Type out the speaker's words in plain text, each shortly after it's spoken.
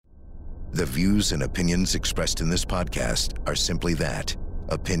The views and opinions expressed in this podcast are simply that,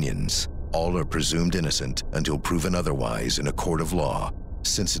 opinions. All are presumed innocent until proven otherwise in a court of law.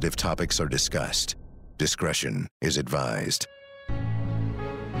 Sensitive topics are discussed. Discretion is advised.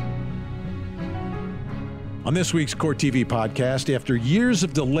 On this week's Court TV podcast, after years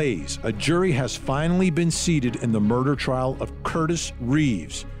of delays, a jury has finally been seated in the murder trial of Curtis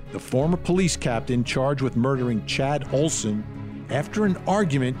Reeves, the former police captain charged with murdering Chad Olson after an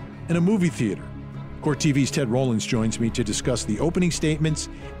argument in a movie theater. Court TV's Ted Rollins joins me to discuss the opening statements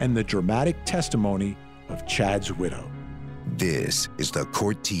and the dramatic testimony of Chad's widow. This is the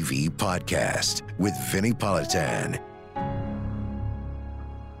Court TV podcast with Vinnie Politan.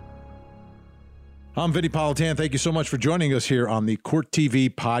 I'm Vinnie Politan. Thank you so much for joining us here on the Court TV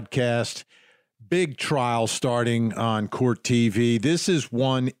podcast. Big trial starting on Court TV. This is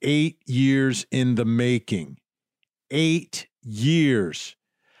one 8 years in the making. 8 years.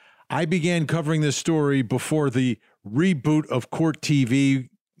 I began covering this story before the reboot of Court TV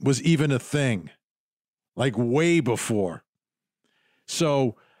was even a thing, like way before.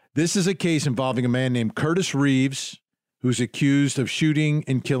 So this is a case involving a man named Curtis Reeves, who's accused of shooting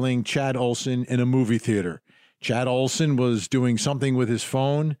and killing Chad Olson in a movie theater. Chad Olson was doing something with his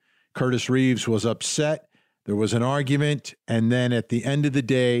phone. Curtis Reeves was upset. There was an argument. And then at the end of the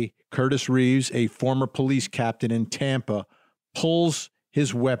day, Curtis Reeves, a former police captain in Tampa, pulls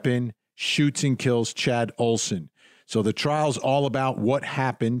his weapon, shoots and kills Chad Olson. So the trial's all about what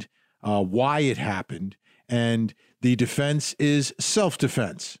happened, why it happened, and the defense is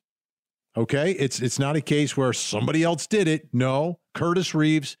self-defense. Okay? It's not a case where somebody else did it. No, Curtis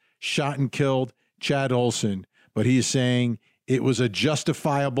Reeves shot and killed Chad Olson, but he is saying it was a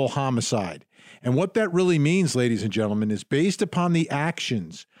justifiable homicide. And what that really means, ladies and gentlemen, is based upon the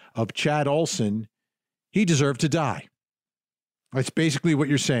actions of Chad Olson, he deserved to die. That's basically what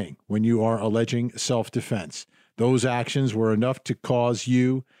you're saying when you are alleging self-defense. Those actions were enough to cause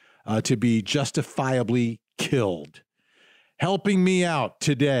you to be justifiably killed. Helping me out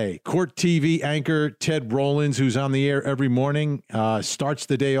today, Court TV anchor Ted Rollins, who's on the air every morning, starts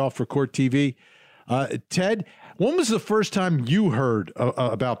the day off for Court TV. Ted, when was the first time you heard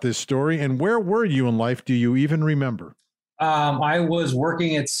about this story, and where were you in life? Do you even remember? I was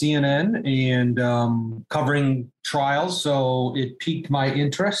working at CNN and covering trials, so it piqued my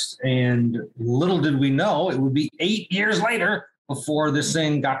interest. And little did we know it would be 8 years later before this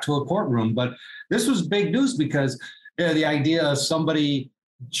thing got to a courtroom. But this was big news because the idea of somebody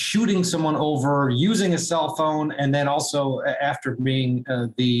shooting someone over using a cell phone, and then also after being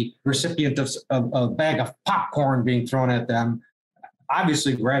the recipient of a bag of popcorn being thrown at them,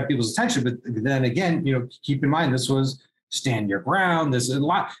 obviously grabbed people's attention. But then again, keep in mind, this was stand your ground. This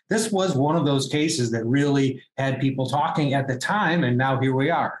was one of those cases that really had people talking at the time, and now here we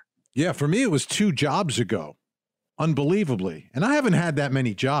are. Yeah, for me, it was 2 jobs ago, unbelievably. And I haven't had that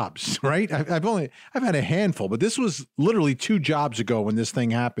many jobs, right? I've had a handful, but this was literally 2 jobs ago when this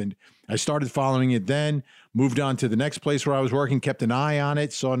thing happened. I started following it then, moved on to the next place where I was working, kept an eye on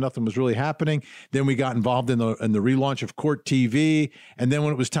it, saw nothing was really happening. Then we got involved in the relaunch of Court TV. And then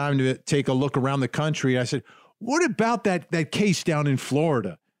when it was time to take a look around the country, I said, what about that case down in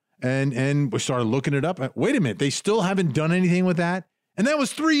Florida? And we started looking it up. Wait a minute, they still haven't done anything with that? And that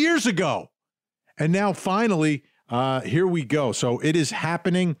was 3 years ago. And now finally, here we go. So it is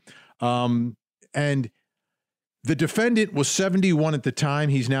happening. And the defendant was 71 at the time.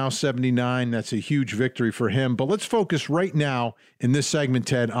 He's now 79. That's a huge victory for him. But let's focus right now in this segment,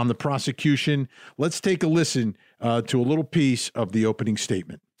 Ted, on the prosecution. Let's take a listen to a little piece of the opening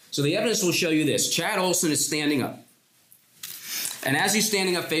statement. So the evidence will show you this. Chad Olson is standing up. And as he's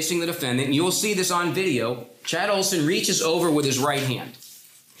standing up facing the defendant, and you'll see this on video, Chad Olson reaches over with his right hand.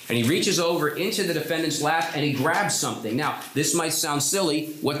 And he reaches over into the defendant's lap and he grabs something. Now, this might sound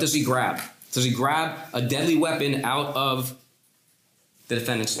silly. What does he grab? Does he grab a deadly weapon out of the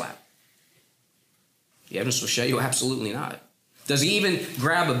defendant's lap? The evidence will show you absolutely not. Does he even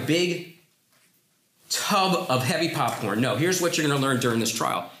grab a big tub of heavy popcorn? No. Here's what you're going to learn during this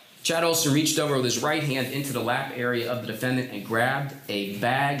trial. Chad Olson reached over with his right hand into the lap area of the defendant and grabbed a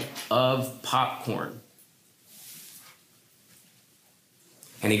bag of popcorn.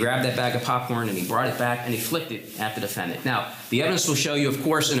 And he grabbed that bag of popcorn and he brought it back and he flicked it at the defendant. Now, the evidence will show you, of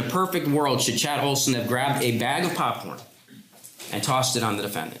course, in a perfect world, should Chad Olson have grabbed a bag of popcorn and tossed it on the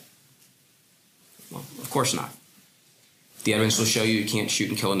defendant? Well, of course not. The evidence will show you can't shoot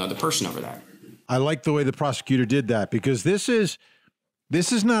and kill another person over that. I like the way the prosecutor did that, because this is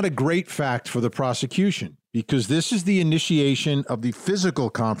not a great fact for the prosecution, because this is the initiation of the physical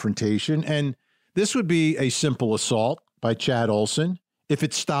confrontation, and this would be a simple assault by Chad Olson. if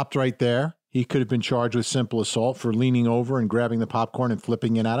it stopped right there, he could have been charged with simple assault for leaning over and grabbing the popcorn and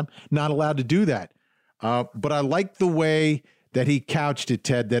flipping it at him. Not allowed to do that. But I like the way that he couched it,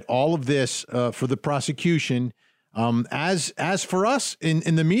 Ted, that all of this for the prosecution, as for us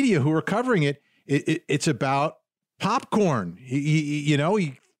in the media who are covering it, it's about popcorn.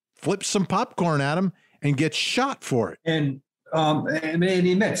 He flips some popcorn at him and gets shot for it. And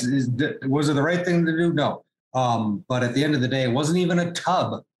he admits, was it the right thing to do? No. But at the end of the day, it wasn't even a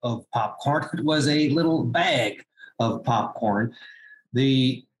tub of popcorn. It was a little bag of popcorn.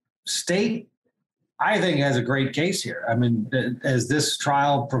 The state, I think, has a great case here. I mean, as this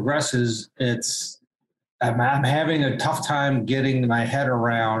trial progresses, I'm having a tough time getting my head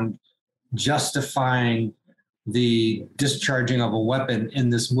around justifying the discharging of a weapon in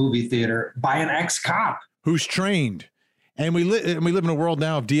this movie theater by an ex-cop who's trained. And we live in a world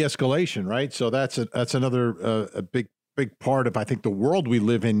now of de-escalation, right? So that's another a big part of, I think, the world we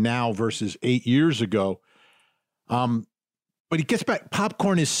live in now versus 8 years ago. But he gets back.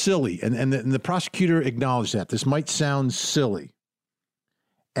 Popcorn is silly, and the prosecutor acknowledged that. This might sound silly,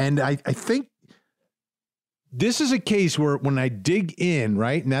 and I think this is a case where when I dig in,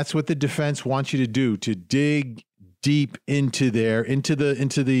 right, and that's what the defense wants you to do, to dig deep into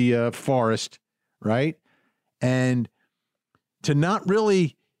the forest, right, and to not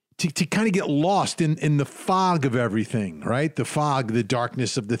really to kind of get lost in the fog of everything, right? The fog, the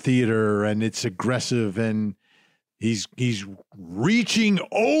darkness of the theater, and it's aggressive, and he's reaching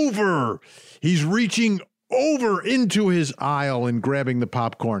over. He's reaching over into his aisle and grabbing the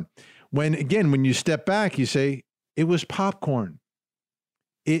popcorn. When you step back, you say, it was popcorn.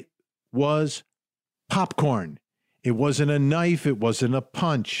 It was popcorn. It wasn't a knife. It wasn't a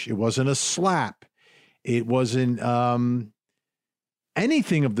punch. It wasn't a slap. It wasn't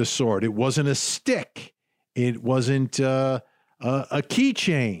anything of the sort. It wasn't a stick. It wasn't a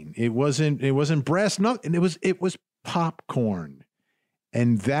keychain. It wasn't brass knuckles. It was popcorn.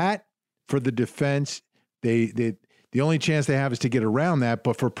 And that, for the defense, the only chance they have is to get around that.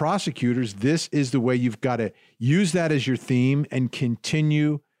 But for prosecutors, this is the way you've got to use that as your theme and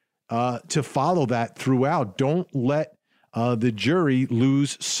continue to follow that throughout. Don't let the jury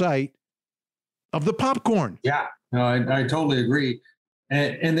lose sight of the popcorn. Yeah, no, I totally agree.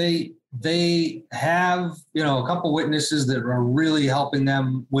 And they have, a couple witnesses that are really helping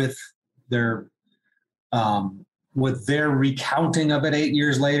them with their recounting of it 8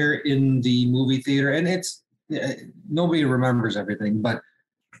 years later in the movie theater. And it's, nobody remembers everything, but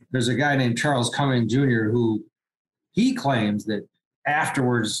there's a guy named Charles Cumming Jr. who he claims that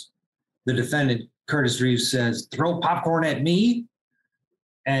afterwards the defendant, Curtis Reeves, says, "Throw popcorn at me."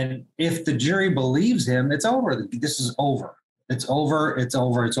 And if the jury believes him, it's over. This is over. It's over. It's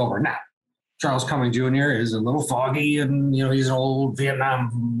over. It's over. Now, Charles Cumming Jr. is a little foggy, and he's an old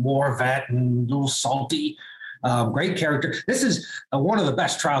Vietnam War vet and a little salty. Great character. This is one of the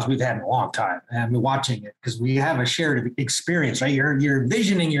best trials we've had in a long time. I've been watching it because we have a shared experience, right? You're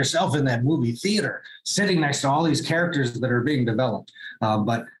envisioning yourself in that movie theater, sitting next to all these characters that are being developed.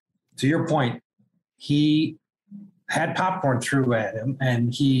 But to your point, he had popcorn threw at him,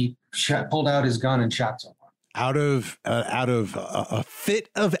 and he pulled out his gun and shot someone out of a fit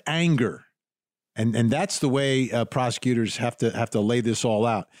of anger. And that's the way prosecutors have to lay this all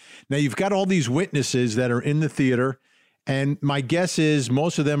out. Now, you've got all these witnesses that are in the theater, and my guess is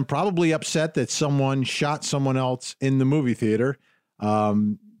most of them probably upset that someone shot someone else in the movie theater.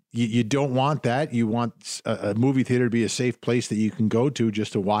 You don't want that. You want a movie theater to be a safe place that you can go to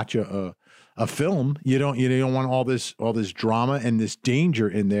just to watch a film. You don't want all this drama and this danger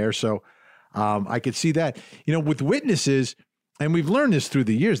in there. So I could see that. With witnesses. And we've learned this through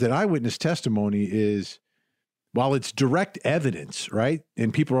the years, that eyewitness testimony is, while it's direct evidence, right?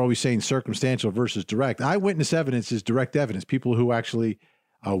 And people are always saying circumstantial versus direct. Eyewitness evidence is direct evidence. People who actually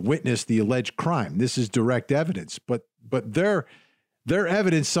witnessed the alleged crime. This is direct evidence. But their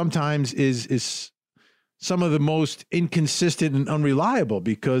evidence sometimes is some of the most inconsistent and unreliable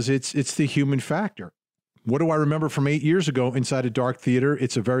because it's the human factor. What do I remember from 8 years ago inside a dark theater?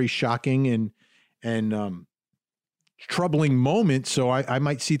 It's a very shocking and troubling moment. So I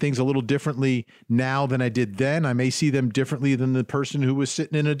might see things a little differently now than I did then. I may see them differently than the person who was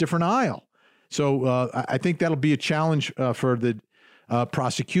sitting in a different aisle. So I think that'll be a challenge for the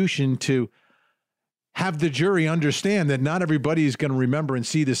prosecution to have the jury understand that not everybody is going to remember and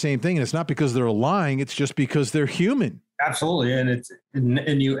see the same thing. And it's not because they're lying. It's just because they're human. Absolutely.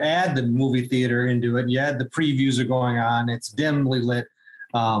 And you add the movie theater into it. You add the previews are going on. It's dimly lit.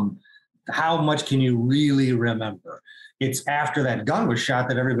 How much can you really remember? It's after that gun was shot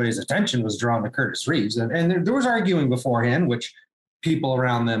that everybody's attention was drawn to Curtis Reeves. And there was arguing beforehand, which people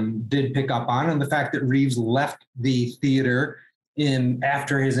around them did pick up on, and the fact that Reeves left the theater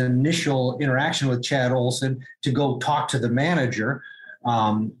after his initial interaction with Chad Olson to go talk to the manager.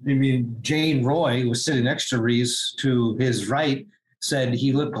 Jane Roy, who was sitting next to Reeves to his right, said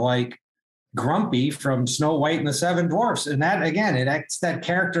he looked like Grumpy from Snow White and the Seven Dwarfs. And that, again, it's that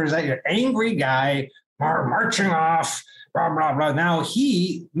character is that angry guy marching off, blah, blah, blah. Now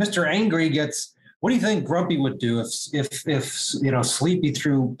Mr. Angry gets, what do you think Grumpy would do if Sleepy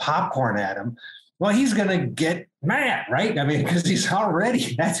threw popcorn at him? Well, he's going to get mad, right? I mean, because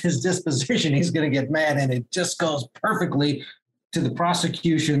that's his disposition. He's going to get mad. And it just goes perfectly to the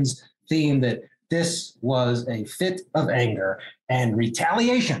prosecution's theme that this was a fit of anger and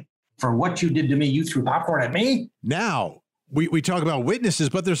retaliation for what you did to me. You threw popcorn at me. Now, we talk about witnesses,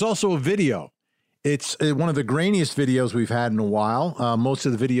 but there's also a video. It's one of the grainiest videos we've had in a while. Most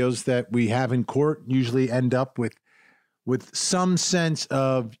of the videos that we have in court usually end up with some sense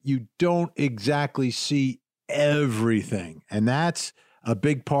of you don't exactly see everything. And that's a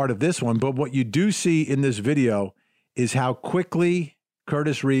big part of this one. But what you do see in this video is how quickly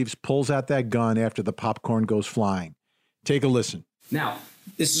Curtis Reeves pulls out that gun after the popcorn goes flying. Take a listen. Now,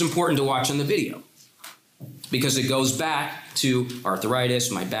 this is important to watch on the video because it goes back to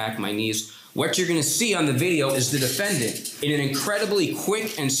arthritis, my back, my knees. What you're going to see on the video is the defendant, in an incredibly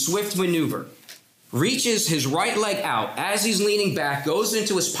quick and swift maneuver, reaches his right leg out as he's leaning back, goes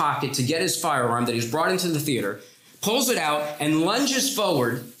into his pocket to get his firearm that he's brought into the theater, pulls it out, and lunges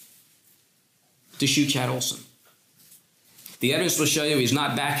forward to shoot Chad Olson. The evidence will show you he's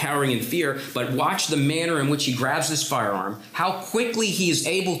not back cowering in fear, but watch the manner in which he grabs his firearm, how quickly he is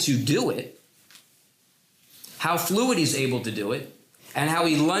able to do it, how fluid he's able to do it, and how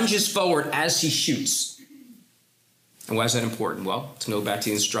he lunges forward as he shoots. And why is that important? Well, to go back to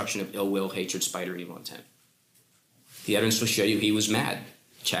the instruction of ill will, hatred, spite, or evil intent. The evidence will show you he was mad.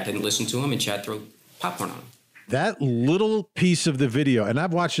 Chad hadn't listened to him, and Chad threw popcorn on him. That little piece of the video, and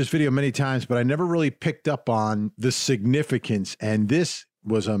I've watched this video many times, but I never really picked up on the significance. And this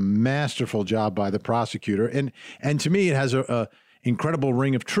was a masterful job by the prosecutor. And to me, it has a incredible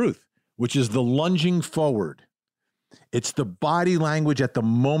ring of truth, which is the lunging forward. It's the body language at the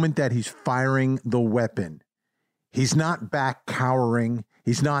moment that he's firing the weapon. He's not back cowering.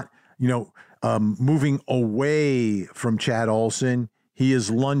 He's not, moving away from Chad Olson. He is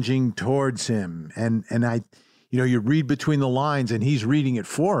lunging towards him. And you read between the lines and he's reading it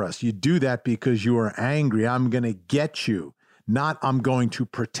for us. You do that because you are angry. I'm going to get you, not I'm going to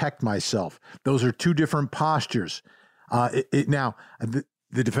protect myself. Those are two different postures. Now,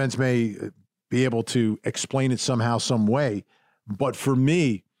 the defense may be able to explain it somehow, some way. But for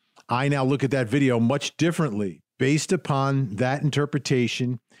me, I now look at that video much differently based upon that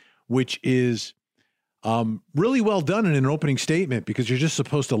interpretation, which is really well done in an opening statement, because you're just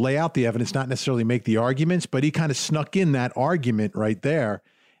supposed to lay out the evidence, not necessarily make the arguments, but he kind of snuck in that argument right there.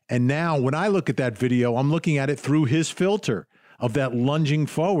 And now when I look at that video, I'm looking at it through his filter of that lunging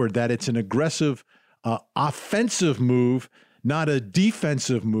forward, that it's an aggressive, offensive move, not a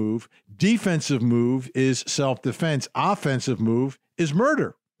defensive move. Defensive move is self-defense. Offensive move is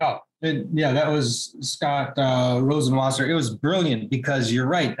murder. Oh, that was Scott Rosenwasser. It was brilliant because you're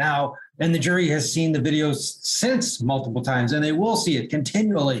right now. And the jury has seen the videos since multiple times, and they will see it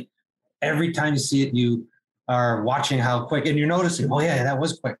continually. Every time you see it, you are watching how quick, and you're noticing, oh yeah, that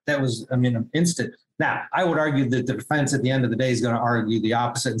was quick. That was, instant. Now, I would argue that the defense at the end of the day is going to argue the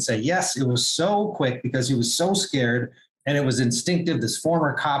opposite and say, yes, it was so quick because he was so scared and it was instinctive. This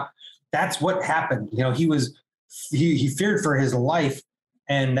former cop, that's what happened. He feared for his life,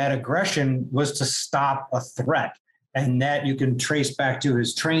 and that aggression was to stop a threat. And that you can trace back to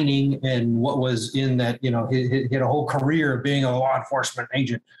his training and what was in that, he had a whole career of being a law enforcement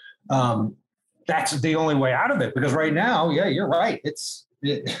agent. That's the only way out of it, because right now, yeah, you're right. It's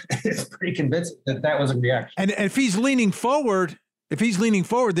pretty convincing that was a reaction. And if he's leaning forward,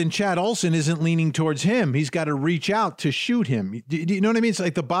 then Chad Olson isn't leaning towards him. He's got to reach out to shoot him. Do you know what I mean? It's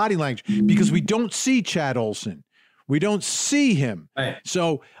like the body language, because we don't see Chad Olson. We don't see him. Right.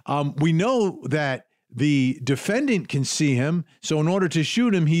 So we know that the defendant can see him. So in order to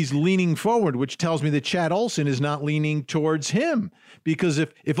shoot him, he's leaning forward, which tells me that Chad Olson is not leaning towards him. Because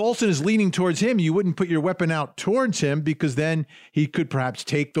if Olson is leaning towards him, you wouldn't put your weapon out towards him, because then he could perhaps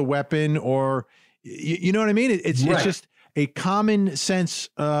take the weapon, or, you know what I mean? It's just a common sense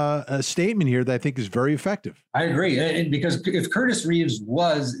statement here that I think is very effective. I agree. And because if Curtis Reeves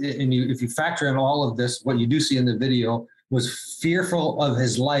was, if you factor in all of this, what you do see in the video, was fearful of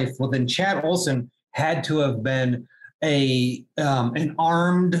his life, well, then Chad Olson had to have been an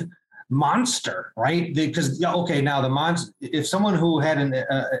armed monster, right? Because okay, now the monster, if someone who had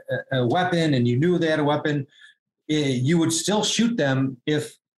a weapon and you knew they had a weapon, you would still shoot them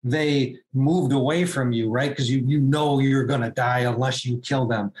if they moved away from you, right? Because you know you're going to die unless you kill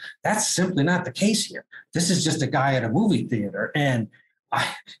them. That's simply not the case here. This is just a guy at a movie theater. And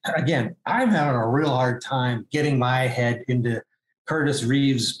I'm having a real hard time getting my head into Curtis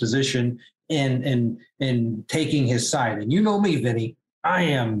Reeves' position and taking his side. And you know me, Vinny, I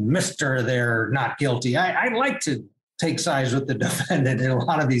am Mr. They're not guilty. I like to take sides with the defendant in a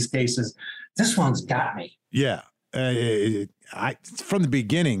lot of these cases. This one's got me. Yeah. From the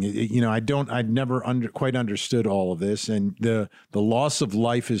beginning, I'd never quite understood all of this, and the loss of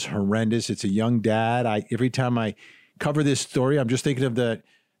life is horrendous. It's a young dad. Every time I cover this story, I'm just thinking of the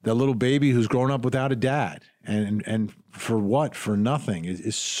little baby who's grown up without a dad, and for what? For nothing.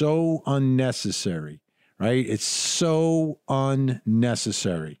 It's so unnecessary, right? It's so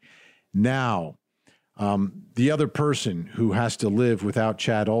unnecessary. Now, the other person who has to live without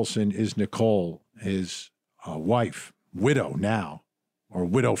Chad Olson is Nicole, his wife, widow now, or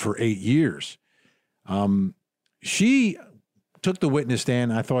widow for 8 years. She took the witness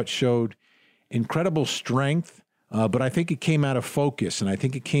stand, I thought showed incredible strength, but I think it came out of focus, and I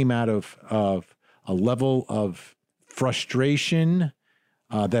think it came out of a level of frustration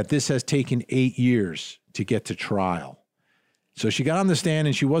that this has taken 8 years to get to trial. So she got on the stand,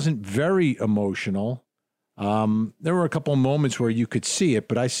 and she wasn't very emotional. There were a couple of moments where you could see it,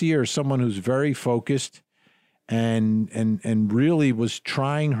 but I see her as someone who's very focused and really was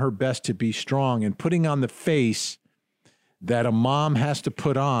trying her best to be strong and putting on the face that a mom has to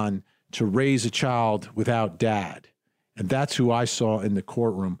put on to raise a child without dad. And that's who I saw in the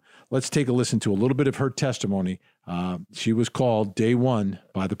courtroom. Let's take a listen to a little bit of her testimony. She was called day one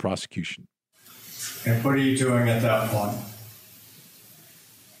by the prosecution. And what are you doing at that point?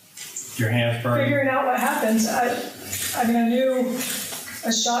 Your hands burning? Figuring out what happened. I knew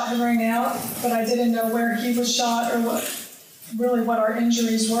a shot had rang out, but I didn't know where he was shot or what our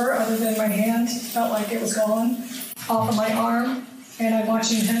injuries were, other than my hand felt like it was gone off of my arm, and I'm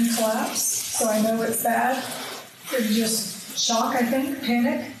watching him collapse, so I know it's bad. It was just shock, I think,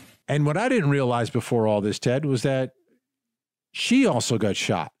 panic. And what I didn't realize before all this, Ted, was that she also got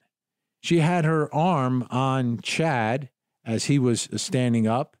shot. She had her arm on Chad as he was standing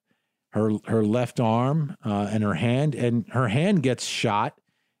up, her left arm and her hand gets shot.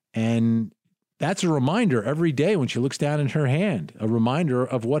 And that's a reminder every day when she looks down at her hand, a reminder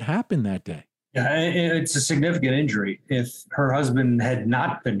of what happened that day. Yeah, it's a significant injury. If her husband had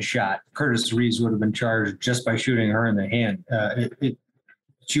not been shot, Curtis Reeves would have been charged just by shooting her in the hand.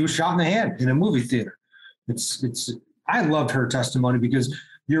 She was shot in the hand in a movie theater. I loved her testimony because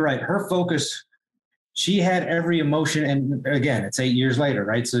you're right. Her focus, she had every emotion. And again, it's 8 years later,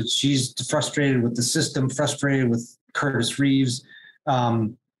 right? So she's frustrated with the system, frustrated with Curtis Reeves,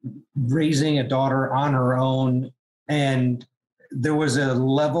 raising a daughter on her own. And there was a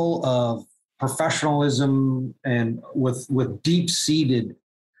level of professionalism and with deep-seated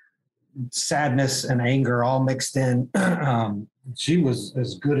sadness and anger all mixed in. She was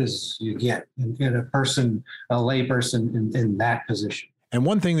as good as you get in a lay person in that position. And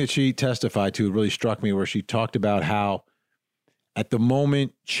one thing that she testified to really struck me, where she talked about how at the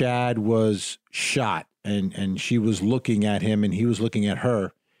moment Chad was shot and she was looking at him and he was looking at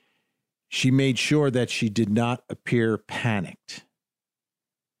her, she made sure that she did not appear panicked.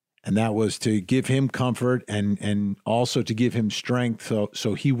 And that was to give him comfort and also to give him strength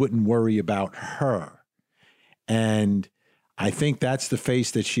so he wouldn't worry about her. And I think that's the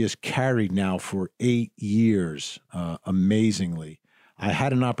face that she has carried now for 8 years, amazingly. I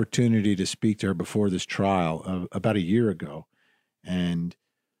had an opportunity to speak to her before this trial about a year ago, and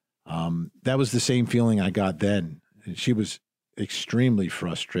that was the same feeling I got then. She was extremely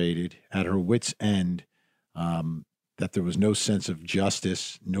frustrated, at her wit's end, that there was no sense of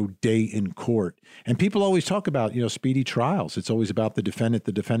justice, no day in court. And people always talk about, speedy trials. It's always about the defendant.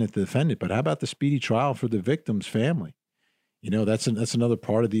 But how about the speedy trial for the victim's family? That's another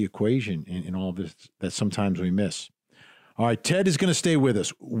part of the equation in all of this that sometimes we miss. All right, Ted is going to stay with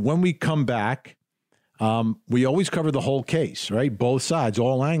us. When we come back, we always cover the whole case, right? Both sides,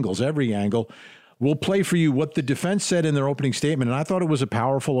 all angles, every angle. We'll play for you what the defense said in their opening statement, and I thought it was a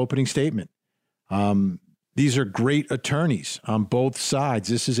powerful opening statement. These are great attorneys on both sides.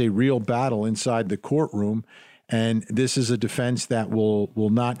 This is a real battle inside the courtroom, and this is a defense that will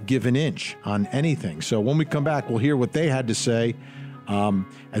not give an inch on anything. So when we come back, we'll hear what they had to say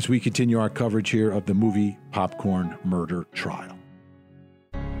as we continue our coverage here of the movie Popcorn Murder Trial.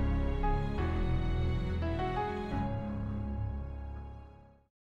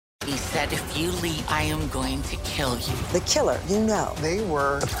 Be you leave, I am going to kill you. The killer, you know. They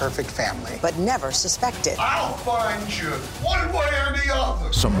were the perfect family. But never suspected. I'll find you, one way or the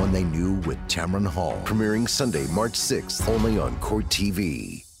other. Someone They Knew with Tamron Hall. Premiering Sunday, March 6th, only on Court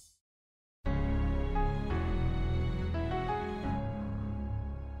TV.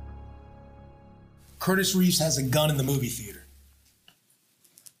 Curtis Reeves has a gun in the movie theater.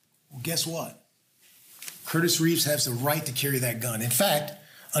 Well, guess what? Curtis Reeves has the right to carry that gun. In fact,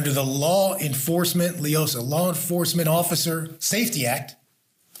 under the Law Enforcement Officer Safety Act,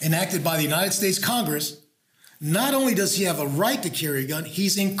 enacted by the United States Congress, not only does he have a right to carry a gun,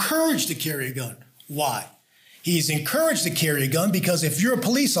 he's encouraged to carry a gun. Why? He's encouraged to carry a gun because if you're a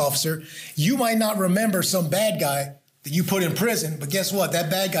police officer, you might not remember some bad guy that you put in prison, but guess what? That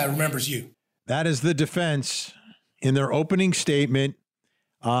bad guy remembers you. That is the defense in their opening statement,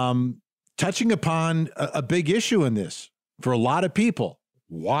 touching upon a big issue in this for a lot of people.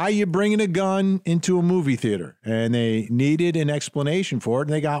 Why are you bringing a gun into a movie theater? And they needed an explanation for it,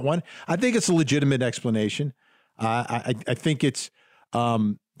 and they got one. I think it's a legitimate explanation. I think it's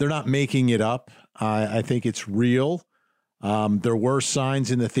they're not making it up. I think it's real. There were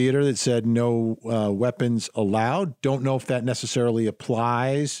signs in the theater that said no weapons allowed. Don't know if that necessarily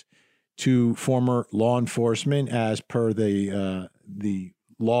applies to former law enforcement as per the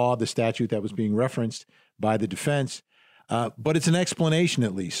law, the statute that was being referenced by the defense. But it's an explanation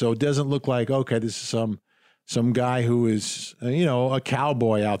at least. So it doesn't look like, okay, this is some guy who is, a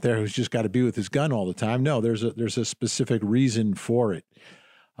cowboy out there who's just got to be with his gun all the time. No, there's a specific reason for it.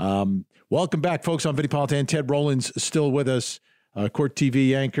 Welcome back, folks. I'm Vinny Politan. Ted Rowland's still with us, Court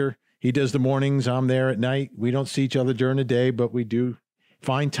TV anchor. He does the mornings. I'm there at night. We don't see each other during the day, but we do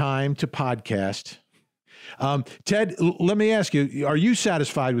find time to podcast. Ted, let me ask you, are you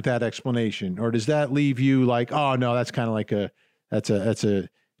satisfied with that explanation, or does that leave you like, oh no, that's kind of like that's a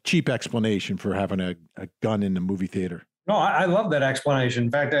cheap explanation for having a gun in the movie theater? No, I love that explanation.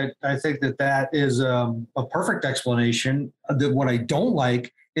 In fact, I think that is a perfect explanation. That what I don't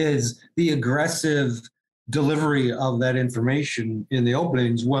like is the aggressive delivery of that information in the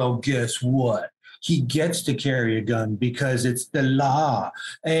openings. Well, guess what? He gets to carry a gun because it's the law.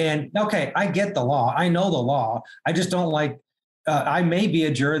 And okay, I get the law. I know the law. I just don't like, I may be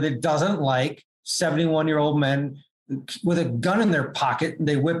a juror that doesn't like 71-year-old men with a gun in their pocket and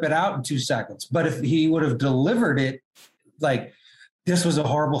they whip it out in 2 seconds. But if he would have delivered it like, this was a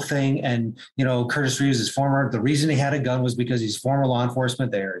horrible thing. And, Curtis Reeves is the reason he had a gun was because he's former law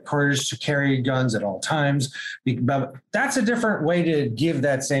enforcement. They are encouraged to carry guns at all times. That's a different way to give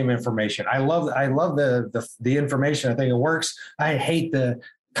that same information. I love the information. I think it works. I hate the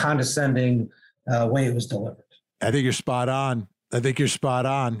condescending way it was delivered. I think you're spot on.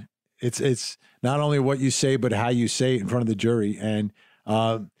 It's not only what you say, but how you say it in front of the jury. And,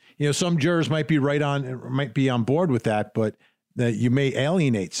 some jurors might be on board with that, but that you may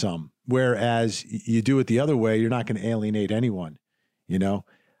alienate some, whereas you do it the other way, you're not going to alienate anyone,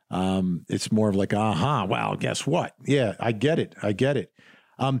 It's more of like, well, guess what? Yeah, I get it.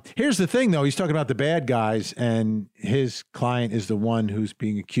 Here's the thing, though. He's talking about the bad guys, and his client is the one who's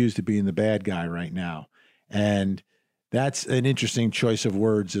being accused of being the bad guy right now. And that's an interesting choice of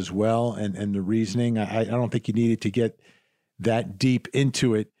words as well, and the reasoning. I don't think you needed to get that deep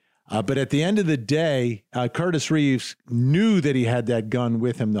into it. But at the end of the day, Curtis Reeves knew that he had that gun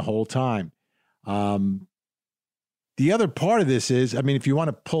with him the whole time. The other part of this is, if you want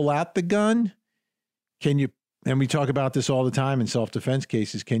to pull out the gun, can you, and we talk about this all the time in self-defense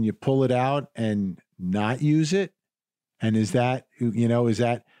cases, can you pull it out and not use it? And is that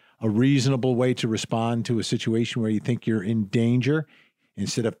a reasonable way to respond to a situation where you think you're in danger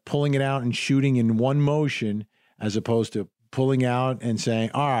instead of pulling it out and shooting in one motion as opposed to pulling out and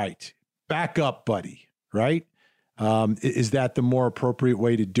saying, all right, back up, buddy, right? Is that the more appropriate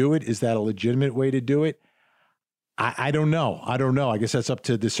way to do it? Is that a legitimate way to do it? I don't know. I guess that's up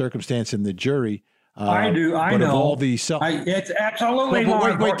to the circumstance and the jury. I do. I know. Of all the it's absolutely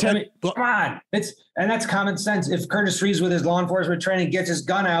wait, Ted, come on. And that's common sense. If Curtis Reeves with his law enforcement training gets his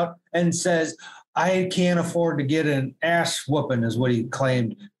gun out and says, I can't afford to get an ass whooping, is what he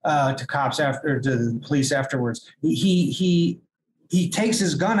claimed to the police afterwards. He takes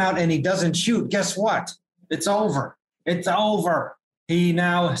his gun out and he doesn't shoot. Guess what? It's over. He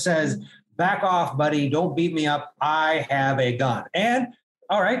now says, back off, buddy. Don't beat me up. I have a gun. And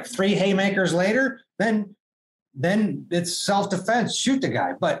all right, 3 haymakers later, then it's self-defense. Shoot the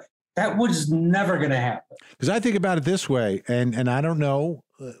guy. But that was never going to happen. Because I think about it this way, and I don't know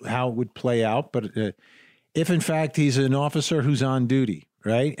how it would play out, but if in fact he's an officer who's on duty,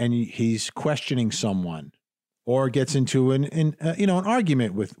 right, and he's questioning someone, or gets into an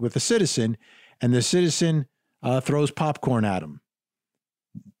argument with a citizen, and the citizen throws popcorn at him.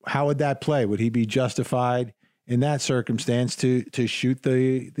 How would that play? Would he be justified in that circumstance to shoot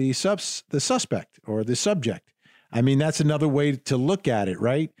the suspect or the subject? I mean, that's another way to look at it,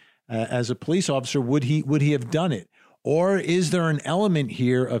 right? As a police officer, would he have done it? Or is there an element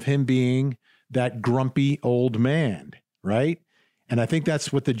here of him being that grumpy old man, right? And I think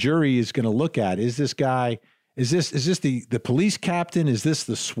that's what the jury is going to look at. Is this guy, is this the police captain? Is this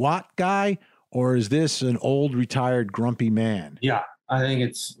the SWAT guy? Or is this an old retired grumpy man? Yeah, I think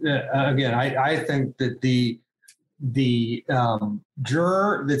it's, again, I think that the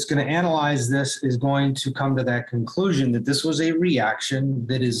juror that's going to analyze this is going to come to that conclusion that this was a reaction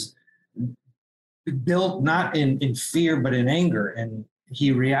that is built not in fear, but in anger. And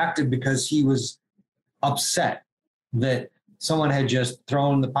he reacted because he was upset that someone had just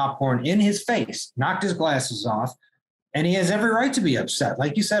thrown the popcorn in his face, knocked his glasses off, and he has every right to be upset.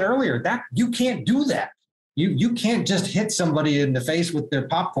 Like you said earlier, that you can't do that. You can't just hit somebody in the face with their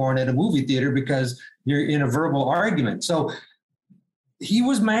popcorn at a movie theater because you're in a verbal argument. So he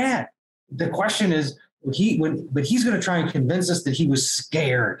was mad. The question is, but he's going to try and convince us that he was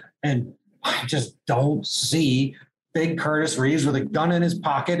scared. And I just don't see big Curtis Reeves with a gun in his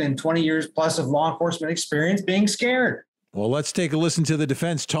pocket and 20 years plus of law enforcement experience being scared. Well, let's take a listen to the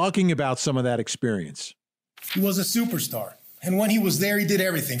defense talking about some of that experience. He was a superstar. And when he was there, he did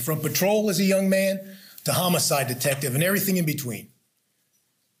everything from patrol as a young man to homicide detective and everything in between.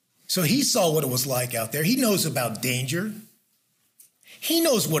 So he saw what it was like out there. He knows about danger. He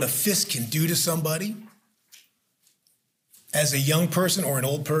knows what a fist can do to somebody as a young person or an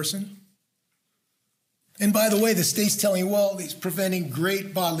old person. And by the way, the state's telling you, well, he's preventing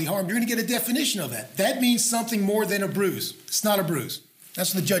great bodily harm. You're going to get a definition of that. That means something more than a bruise. It's not a bruise.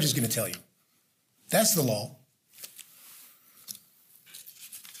 That's what the judge is going to tell you. That's the law.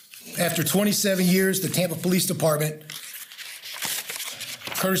 After 27 years, the Tampa Police Department,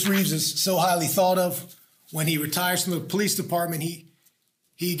 Curtis Reeves is so highly thought of. When he retires from the police department,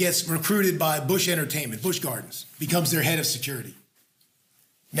 he gets recruited by Busch Entertainment, Busch Gardens, becomes their head of security.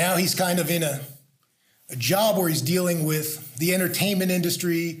 Now he's kind of in a job where he's dealing with the entertainment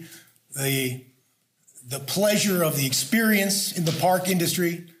industry, the pleasure of the experience in the park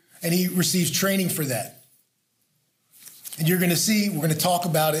industry, and he receives training for that. And you're going to see, we're going to talk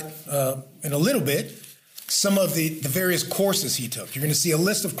about it in a little bit, some of the various courses he took. You're going to see a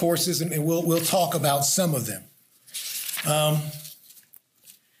list of courses, and we'll talk about some of them.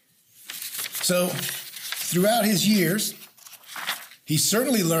 So throughout his years, he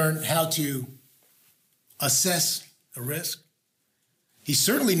certainly learned how to assess a risk. He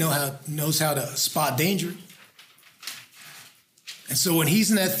certainly knows how to spot danger. And so when he's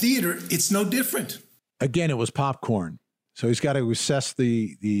in that theater, it's no different. Again, it was popcorn. So he's got to assess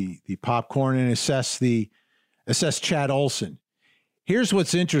the popcorn and assess Chad Olson. Here's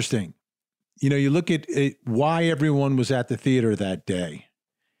what's interesting. You know, you look at why everyone was at the theater that day.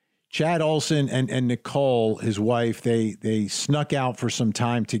 Chad Olson and Nicole, his wife, they snuck out for some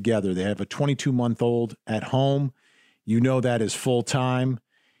time together. They have a 22-month-old at home. You know that is full time.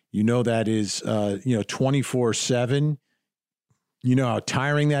 You know that is 24/7. You know how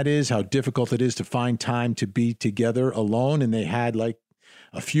tiring that is, how difficult it is to find time to be together alone. And they had like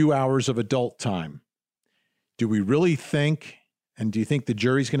a few hours of adult time. Do we really think, and do you think the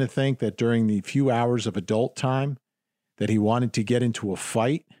jury's going to think that during the few hours of adult time that he wanted to get into a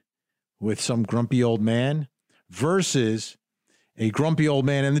fight with some grumpy old man versus a grumpy old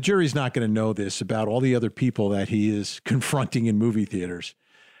man? And the jury's not going to know this about all the other people that he is confronting in movie theaters.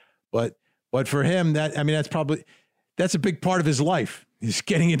 But for him, that's a big part of his life. He's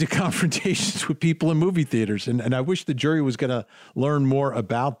getting into confrontations with people in movie theaters. And I wish the jury was going to learn more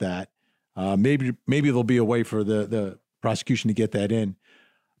about that. Maybe there'll be a way for the prosecution to get that in.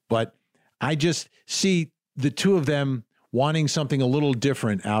 But I just see the two of them wanting something a little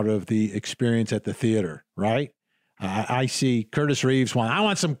different out of the experience at the theater, right? I see Curtis Reeves I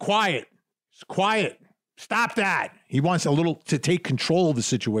want some quiet. It's quiet. Stop that. He wants a little to take control of the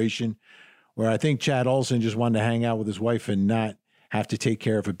situation, where I think Chad Olson just wanted to hang out with his wife and not have to take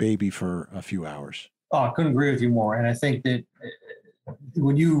care of a baby for a few hours. Oh, I couldn't agree with you more. And I think that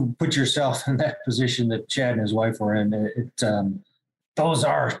when you put yourself in that position that Chad and his wife were in, those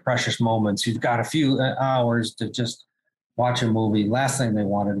are precious moments. You've got a few hours to just watch a movie. Last thing they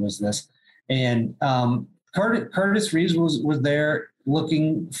wanted was this. And Curtis Reeves was there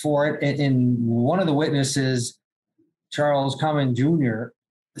looking for it. And one of the witnesses, Charles Cummins Jr.,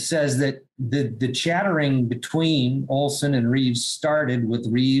 says that the chattering between Olson and Reeves started with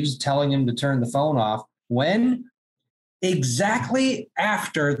Reeves telling him to turn the phone off When? Exactly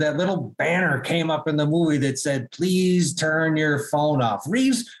after that little banner came up in the movie that said, please turn your phone off.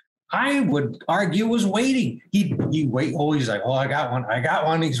 Reeves, I would argue, was waiting. He'd wait. Oh, he's like, oh, I got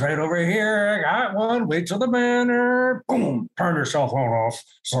one. He's right over here. I got one. Wait till the banner. Boom. Turn your cell phone off,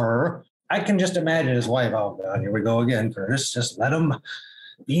 sir. I can just imagine his wife. Oh, God, here we go again, Curtis. Just let him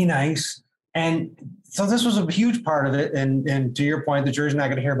be nice. And so this was a huge part of it. And to your point, the jury's not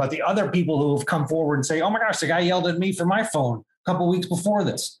going to hear about the other people who have come forward and say, oh, my gosh, the guy yelled at me for my phone a couple of weeks before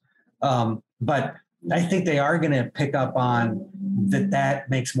this. But I think they are going to pick up on that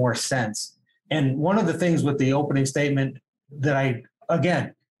makes more sense. And one of the things with the opening statement that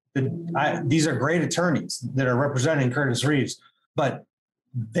these are great attorneys that are representing Curtis Reeves, but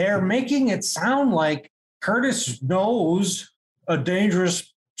they're making it sound like Curtis knows a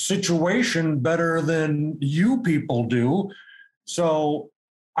dangerous situation better than you people do. So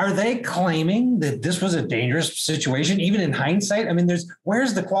are they claiming that this was a dangerous situation, even in hindsight? I mean,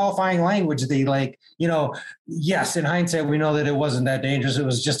 where's the qualifying language? Yes, in hindsight, we know that it wasn't that dangerous. It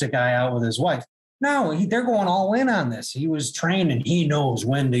was just a guy out with his wife. No, they're going all in on this. He was trained and he knows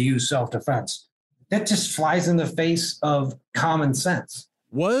when to use self-defense. That just flies in the face of common sense.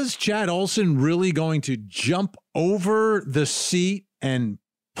 Was Chad Olson really going to jump over the seat and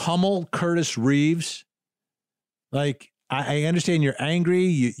pummel Curtis Reeves? Like, I understand you're angry.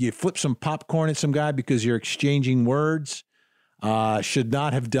 You flip some popcorn at some guy because you're exchanging words. Should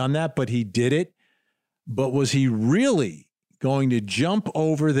not have done that, but he did it. But was he really going to jump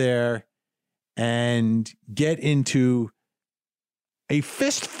over there and get into a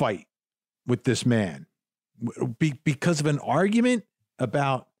fist fight with this man because of an argument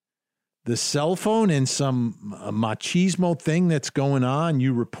about the cell phone and some machismo thing that's going on?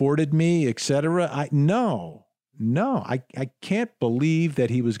 You reported me, etc. No, I can't believe that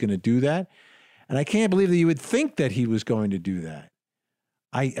he was going to do that. And I can't believe that you would think that he was going to do that.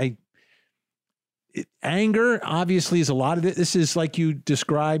 Anger obviously is a lot of it. This is like you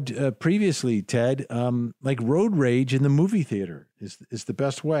described previously, Ted, like road rage in the movie theater is the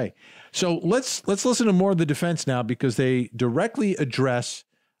best way. So let's listen to more of the defense now, because they directly address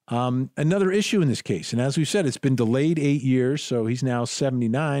another issue in this case. And as we said, it's been delayed 8 years. So he's now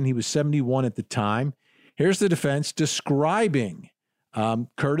 79. He was 71 at the time. Here's the defense describing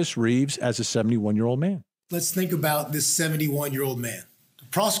Curtis Reeves as a 71-year-old man. Let's think about this 71-year-old man. The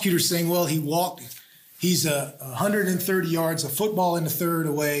prosecutor's saying, well, he's 130 yards, a football in the third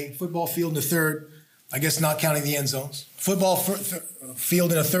away, football field in the third, I guess not counting the end zones, football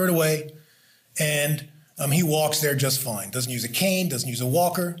field in a third away, and he walks there just fine. Doesn't use a cane, doesn't use a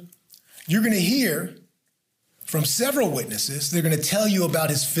walker. You're going to hear from several witnesses. They're going to tell you about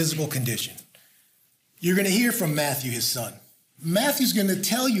his physical condition. You're going to hear from Matthew, his son. Matthew's going to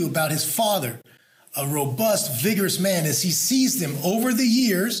tell you about his father, a robust, vigorous man, as he sees them over the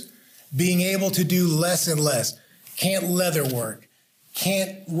years being able to do less and less. Can't leather work,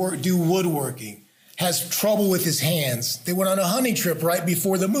 can't do woodworking, has trouble with his hands. They went on a hunting trip right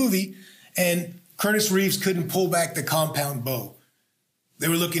before the movie, and Curtis Reeves couldn't pull back the compound bow. They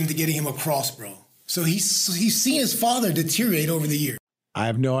were looking to getting him a crossbow. So he's seen his father deteriorate over the years. I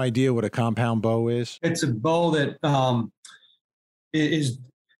have no idea what a compound bow is. It's a bow that is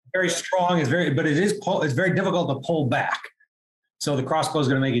very strong. It's very difficult to pull back. So the crossbow is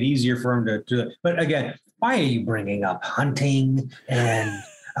going to make it easier for him to do it. But again, why are you bringing up hunting? And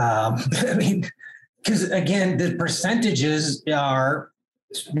because again, the percentages are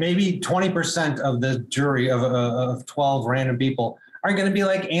maybe 20% of the jury of 12 random people are going to be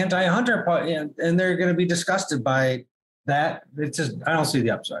like anti-hunter, and they're going to be disgusted by that. It's just, I don't see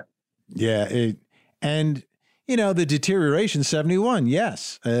the upside. Yeah. The deterioration, 71.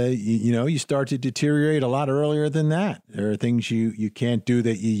 Yes. You start to deteriorate a lot earlier than that. There are things you can't do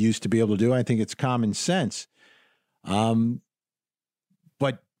that you used to be able to do. I think it's common sense. But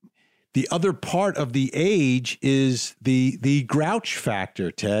the other part of the age is the grouch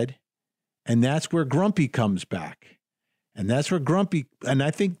factor, Ted. And that's where Grumpy comes back. And I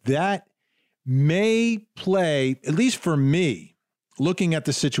think that may play, at least for me, looking at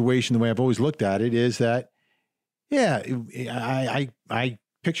the situation the way I've always looked at it, is that, yeah, I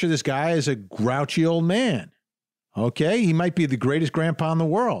picture this guy as a grouchy old man. Okay, he might be the greatest grandpa in the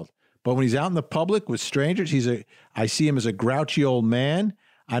world, but when he's out in the public with strangers, I see him as a grouchy old man.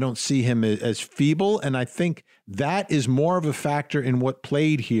 I don't see him as feeble, and I think that is more of a factor in what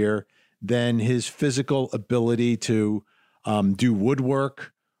played here than his physical ability to do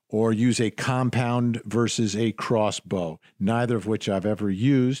woodwork or use a compound versus a crossbow, neither of which I've ever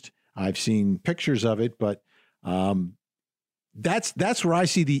used. I've seen pictures of it, but That's where I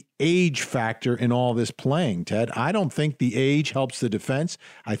see the age factor in all this playing, Ted. I don't think the age helps the defense.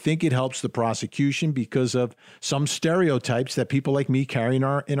 I think it helps the prosecution because of some stereotypes that people like me carry in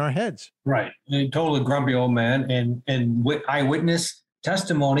our heads. Right. A totally grumpy old man. And eyewitness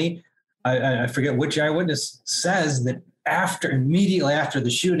testimony, I forget which eyewitness says that immediately after the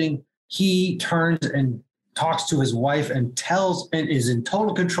shooting, he turns and talks to his wife and is in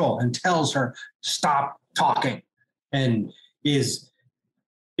total control and tells her, stop talking. And is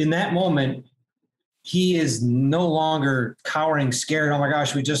in that moment, he is no longer cowering, scared. Oh my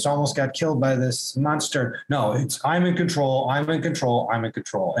gosh, we just almost got killed by this monster. No, it's I'm in control. I'm in control. I'm in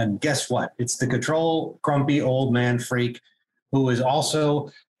control. And guess what? It's the control grumpy old man freak who is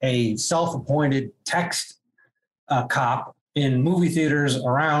also a self-appointed text cop in movie theaters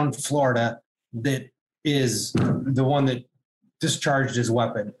around Florida that is the one that discharged his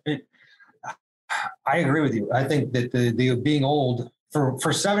weapon. I agree with you. I think that the being old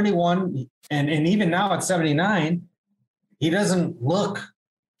for 71 and even now at 79, he's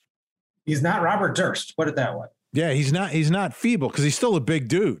not Robert Durst, put it that way. Yeah, he's not feeble because he's still a big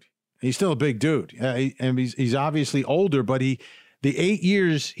dude. He's still a big dude. And he's obviously older, but the 8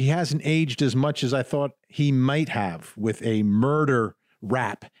 years, he hasn't aged as much as I thought he might have with a murder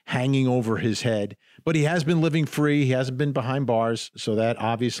rap hanging over his head. But he has been living free. He hasn't been behind bars. So that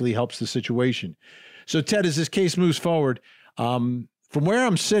obviously helps the situation. So, Ted, as this case moves forward, from where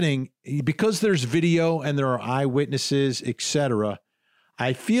I'm sitting, because there's video and there are eyewitnesses, et cetera,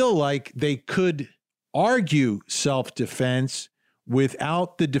 I feel like they could argue self-defense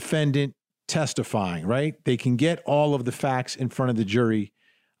without the defendant testifying, right? They can get all of the facts in front of the jury,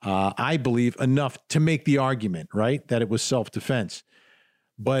 I believe, enough to make the argument, right, that it was self-defense.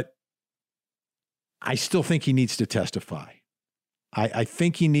 But I still think he needs to testify. I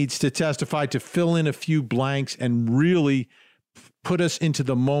think he needs to testify to fill in a few blanks and really put us into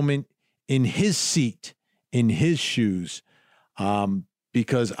the moment in his seat, in his shoes,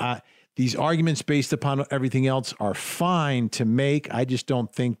 because these arguments based upon everything else are fine to make. I just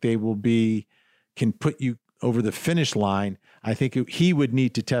don't think they can put you over the finish line. I think he would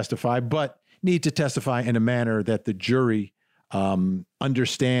need to testify, but need to testify in a manner that the jury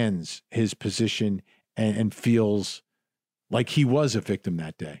understands his position and feels like he was a victim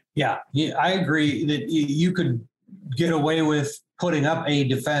that day. Yeah, I agree that you could get away with putting up a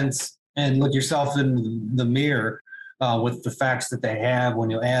defense and look yourself in the mirror with the facts that they have when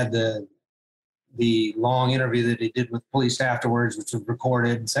you add the long interview that he did with police afterwards, which was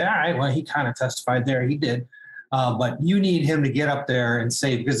recorded, and say, all right, well, he kind of testified there. He did. But you need him to get up there and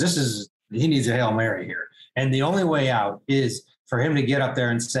say, because he needs a Hail Mary here. And the only way out is for him to get up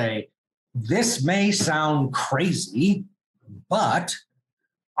there and say, this may sound crazy, but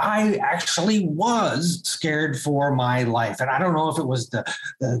I actually was scared for my life. And I don't know if it was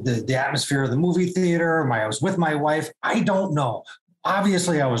the atmosphere of the movie theater, I was with my wife. I don't know.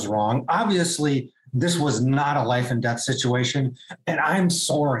 Obviously, I was wrong. Obviously, this was not a life and death situation. And I'm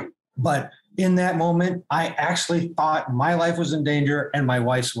sorry. But in that moment, I actually thought my life was in danger and my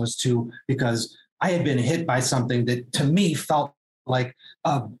wife's was too, because I had been hit by something that to me felt like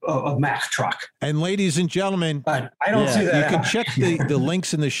a Mack truck. And ladies and gentlemen, but I don't see that. You can check the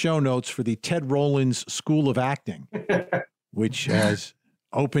links in the show notes for the Ted Rollins School of Acting, which has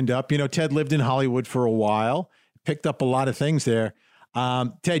opened up. You know, Ted lived in Hollywood for a while, picked up a lot of things there.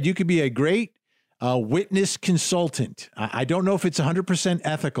 Ted, you could be a great witness consultant. I don't know if it's 100%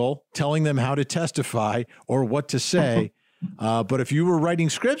 ethical, telling them how to testify or what to say. But if you were writing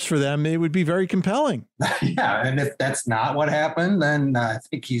scripts for them, it would be very compelling. Yeah. And if that's not what happened, then I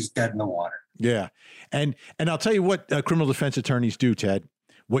think he's dead in the water. Yeah. And I'll tell you what criminal defense attorneys do, Ted.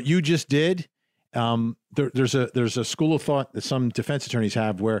 What you just did, there's a school of thought that some defense attorneys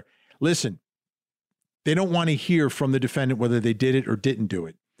have where, listen, they don't want to hear from the defendant whether they did it or didn't do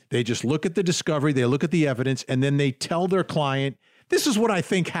it. They just look at the discovery, they look at the evidence, and then they tell their client, this is what I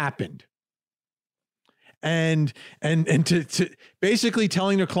think happened. And to basically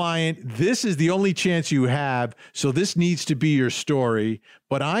telling their client, this is the only chance you have, so this needs to be your story,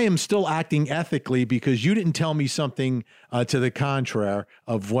 but I am still acting ethically because you didn't tell me something to the contrary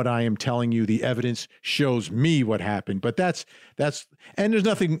of what I am telling you. The evidence shows me what happened, but that's and there's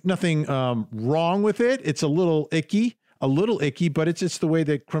nothing wrong with it. It's a little icky, but it's the way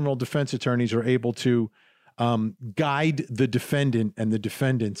that criminal defense attorneys are able to guide the defendant and the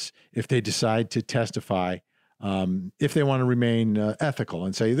defendants if they decide to testify, if they want to remain ethical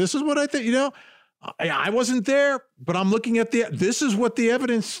and say, this is what I think, I wasn't there, but I'm looking at this is what the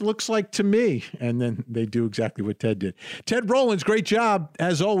evidence looks like to me. And then they do exactly what Ted did. Ted Rowlands, great job.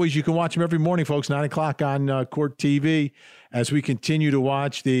 As always, you can watch him every morning, folks, 9 o'clock on Court TV as we continue to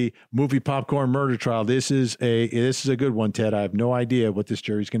watch the movie Popcorn Murder Trial. This is a good one, Ted. I have no idea what this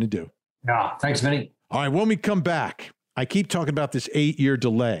jury's going to do. Yeah, thanks, Vinny. All right, when we come back, I keep talking about this 8-year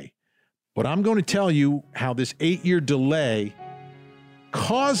delay, but I'm going to tell you how this 8-year delay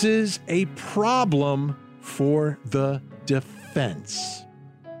causes a problem for the defense.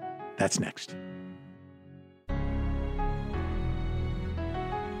 That's next.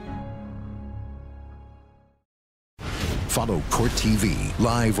 Follow Court TV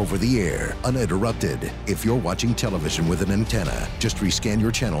live over the air, uninterrupted. If you're watching television with an antenna, just rescan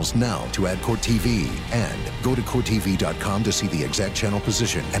your channels now to add Court TV. And go to CourtTV.com to see the exact channel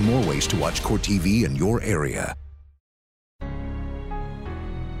position and more ways to watch Court TV in your area.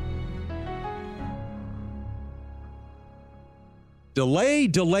 Delay,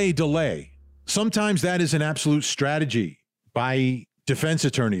 delay, delay. Sometimes that is an absolute strategy by defense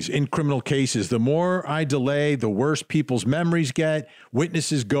attorneys in criminal cases. The more I delay, the worse people's memories get,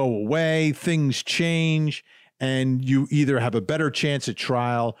 witnesses go away, things change, and you either have a better chance at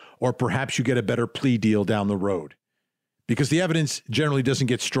trial or perhaps you get a better plea deal down the road. Because the evidence generally doesn't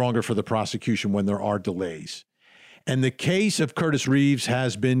get stronger for the prosecution when there are delays. And the case of Curtis Reeves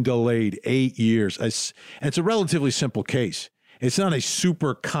has been delayed 8 years. It's a relatively simple case. It's not a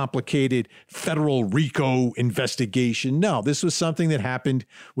super complicated federal RICO investigation. No, this was something that happened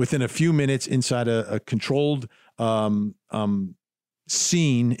within a few minutes inside a controlled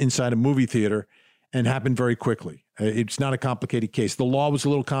scene inside a movie theater and happened very quickly. It's not a complicated case. The law was a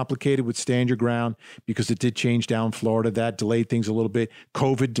little complicated with Stand Your Ground because it did change down Florida. That delayed things a little bit.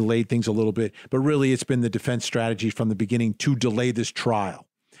 COVID delayed things a little bit. But really, it's been the defense strategy from the beginning to delay this trial.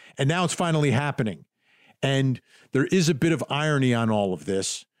 And now it's finally happening. And there is a bit of irony on all of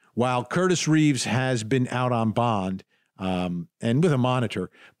this. While Curtis Reeves has been out on bond, and with a monitor,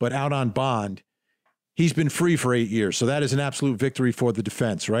 but out on bond, he's been free for 8 years. So that is an absolute victory for the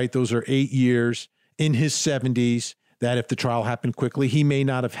defense, right? Those are 8 years in his 70s that if the trial happened quickly, he may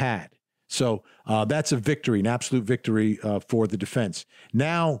not have had. So that's a victory, an absolute victory for the defense.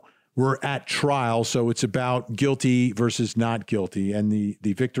 Now we're at trial, so it's about guilty versus not guilty. And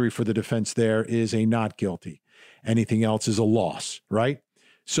the victory for the defense there is a not guilty. Anything else is a loss, right?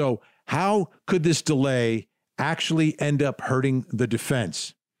 So how could this delay actually end up hurting the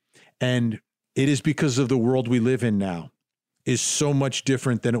defense? And it is because of the world we live in now is so much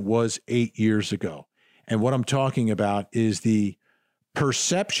different than it was 8 years ago. And what I'm talking about is the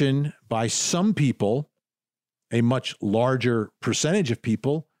perception by some people, a much larger percentage of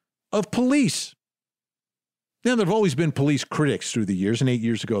people, of police. Now, there have always been police critics through the years, and 8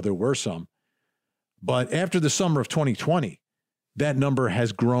 years ago there were some. But after the summer of 2020, that number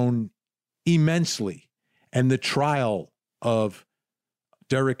has grown immensely. And the trial of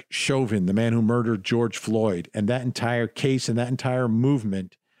Derek Chauvin, the man who murdered George Floyd, and that entire case and that entire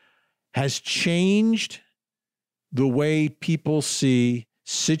movement has changed the way people see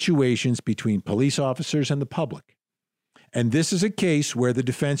situations between police officers and the public. And this is a case where the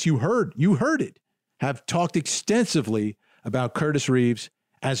defense, you heard it, have talked extensively about Curtis Reeves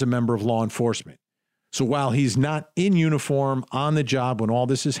as a member of law enforcement. So while he's not in uniform on the job when all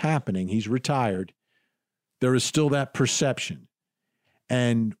this is happening, he's retired, there is still that perception.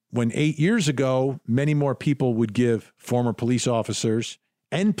 And when 8 years ago, many more people would give former police officers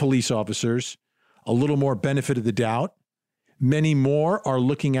and police officers a little more benefit of the doubt, many more are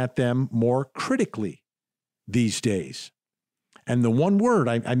looking at them more critically these days. And the one word,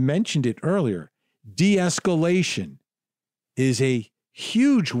 I mentioned it earlier, de-escalation is a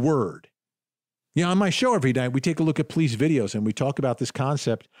huge word. You know, on my show every night, we take a look at police videos and we talk about this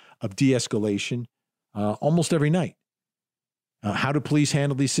concept of de-escalation almost every night. How do police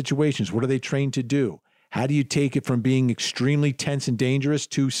handle these situations? What are they trained to do? How do you take it from being extremely tense and dangerous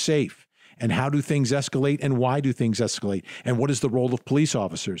to safe? And how do things escalate and why do things escalate? And what is the role of police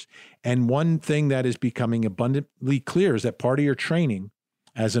officers? And one thing that is becoming abundantly clear is that part of your training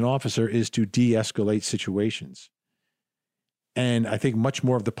as an officer is to de-escalate situations. And I think much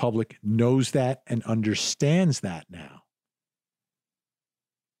more of the public knows that and understands that now.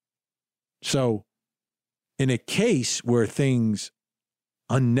 So in a case where things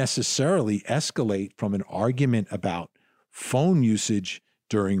unnecessarily escalate from an argument about phone usage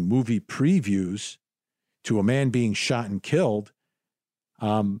during movie previews to a man being shot and killed,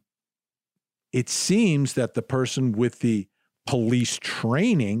 it seems that the person with the police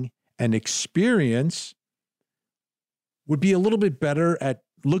training and experience would be a little bit better at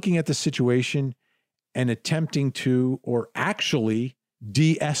looking at the situation and attempting to, or actually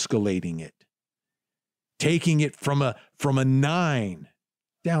de-escalating it, taking it from a 9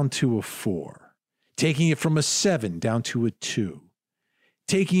 down to a 4, taking it from a 7 down to a 2,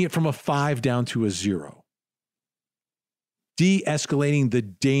 taking it from a 5 down to a 0, de-escalating the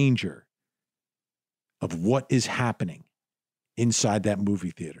danger of what is happening inside that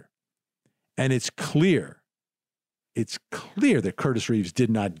movie theater. And it's clear that Curtis Reeves did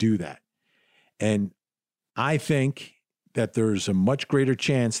not do that. And I think that there's a much greater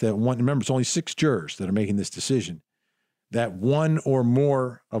chance that remember, it's only 6 jurors that are making this decision, that one or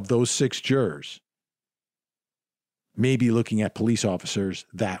more of those 6 jurors may be looking at police officers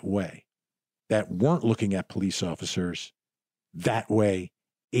that way, that weren't looking at police officers that way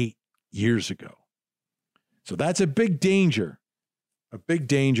 8 years ago. So that's a big danger,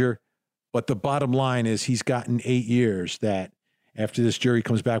 but the bottom line is he's gotten 8 years that after this jury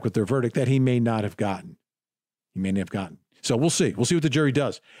comes back with their verdict that he may not have gotten. So we'll see. We'll see what the jury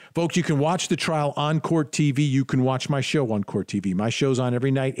does. Folks, you can watch the trial on Court TV. You can watch my show on Court TV. My show's on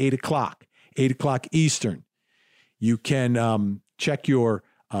every night, 8 o'clock Eastern. You can check your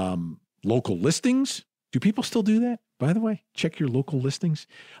local listings. Do people still do that, by the way? Check your local listings.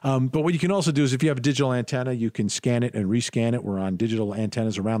 But what you can also do is if you have a digital antenna, you can scan it and rescan it. We're on digital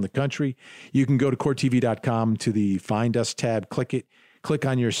antennas around the country. You can go to courttv.com to the Find Us tab, click it. Click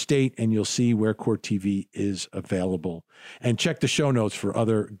on your state, and you'll see where Court TV is available. And check the show notes for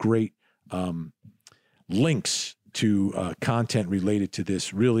other great links to content related to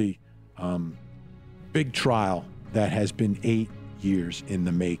this really big trial that has been 8 years in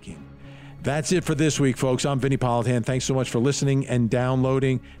the making. That's it for this week, folks. I'm Vinnie Politan. Thanks so much for listening and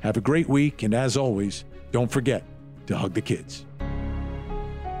downloading. Have a great week. And as always, don't forget to hug the kids.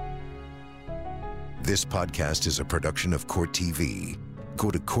 This podcast is a production of Court TV. Go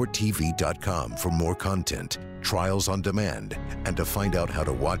to courttv.com for more content, trials on demand, and to find out how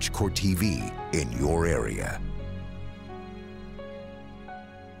to watch Court TV in your area.